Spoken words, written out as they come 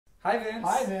Hi, Vince.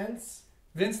 Hi, Vince.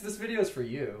 Vince, this video is for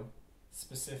you.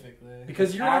 Specifically.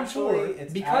 Because you're on tour.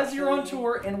 Because you're on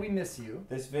tour and we miss you.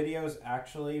 This video is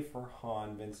actually for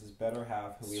Han, Vince's better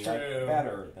half, who we like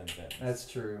better than Vince. That's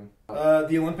true.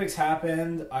 The Olympics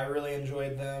happened. I really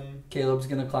enjoyed them. Caleb's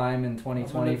going to climb in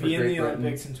 2020 for Great Britain. Be in the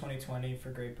Olympics in 2020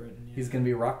 for Great Britain. Yeah. He's going to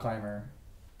be a rock climber.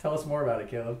 Tell us more about it,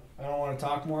 Caleb. I don't want to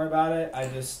talk more about it.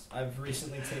 I've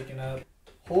recently taken up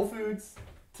Whole Foods,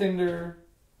 Tinder,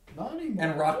 not anymore.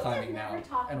 And rock climbing now.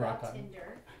 And rock climbing.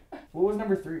 Tinder. What was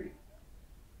number 3?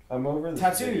 I'm over this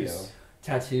tattoos. Video.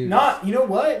 Tattoos. Not, you know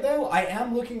what though? I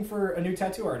am looking for a new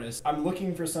tattoo artist. I'm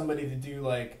looking for somebody to do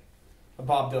like a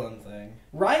Bob Dylan thing.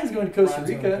 Ryan's going to Costa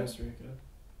Rica.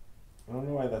 I don't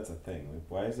know why that's a thing. Like,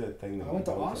 why is it a thing that I went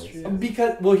to Austria?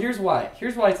 Because, well, here's why.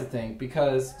 Here's why it's a thing.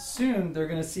 Because soon they're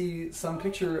going to see some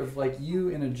picture of like you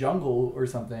in a jungle or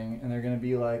something, and they're going to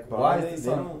be like, "Why is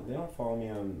this on?" They don't follow me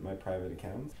on my private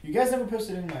accounts. You guys never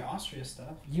posted any of my Austria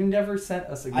stuff. You never sent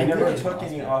us a. I never took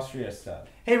any Austria stuff.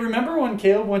 Hey, remember when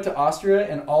Caleb went to Austria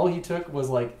and all he took was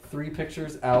like 3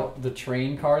 pictures out the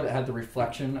train car that had the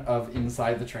reflection of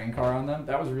inside the train car on them?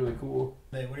 That was really cool.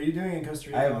 Hey, what are you doing in Costa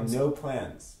Rica? I have no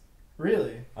plans.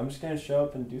 Really? I'm just going to show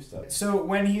up and do stuff. So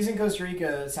when he's in Costa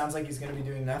Rica, it sounds like he's going to be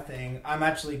doing nothing. I'm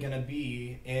actually going to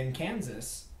be in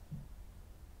Kansas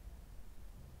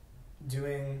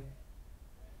doing,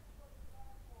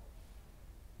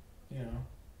 you know,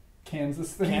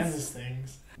 Kansas things. Kansas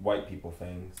things. White people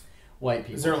things. White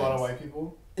people. Is there a lot of white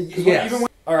people? Yes.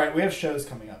 All right, we have shows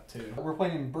coming up too. We're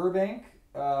playing in Burbank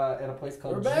at a place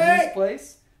called Burbank! G's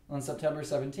Place on September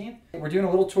 17th. We're doing a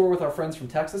little tour with our friends from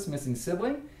Texas, Missing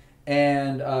Sibling.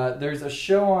 And there's a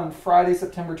show on Friday,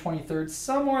 September 23rd,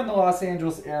 somewhere in the Los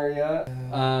Angeles area.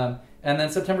 And then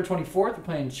September 24th, we're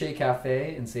playing Che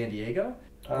Cafe in San Diego.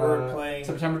 We're playing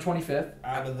September 25th.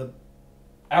 Out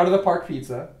of the Park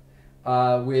Pizza.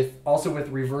 with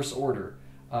Reverse Order,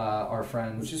 our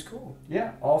friends. Which is cool.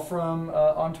 Yeah, all from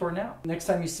on tour now. Next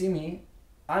time you see me,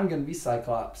 I'm going to be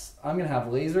Cyclops. I'm going to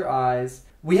have laser eyes.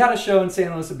 We had a show in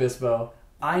San Luis Obispo.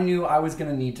 I knew I was going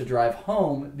to need to drive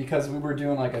home because we were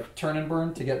doing like a turn and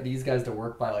burn to get these guys to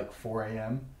work by like 4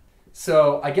 a.m.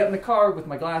 So I get in the car with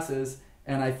my glasses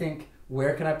and I think,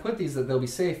 where can I put these that they'll be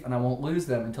safe and I won't lose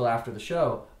them until after the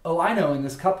show? Oh, I know, in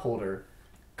this cup holder.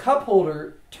 Cup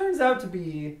holder turns out to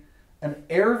be an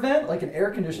air vent, like an air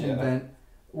conditioning vent,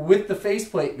 with the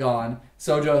faceplate gone.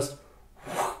 So just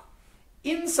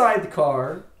inside the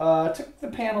car, took the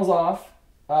panels off.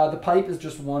 The pipe is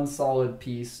just one solid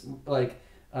piece. Like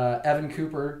Evan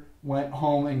Cooper went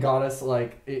home and got us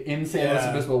like in San Luis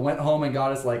Obispo. Went home and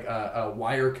got us like a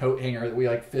wire coat hanger that we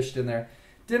like fished in there.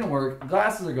 Didn't work.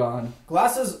 Glasses are gone.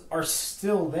 Glasses are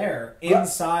still there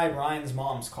inside Ryan's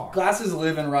mom's car. Glasses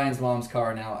live in Ryan's mom's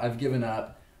car now. I've given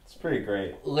up. It's pretty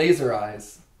great. Laser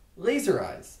eyes. Laser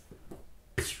eyes.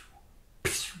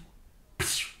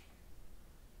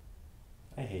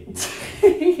 I hate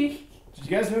you. Did you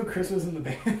guys know Chris was in the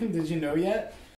band? Did you know yet?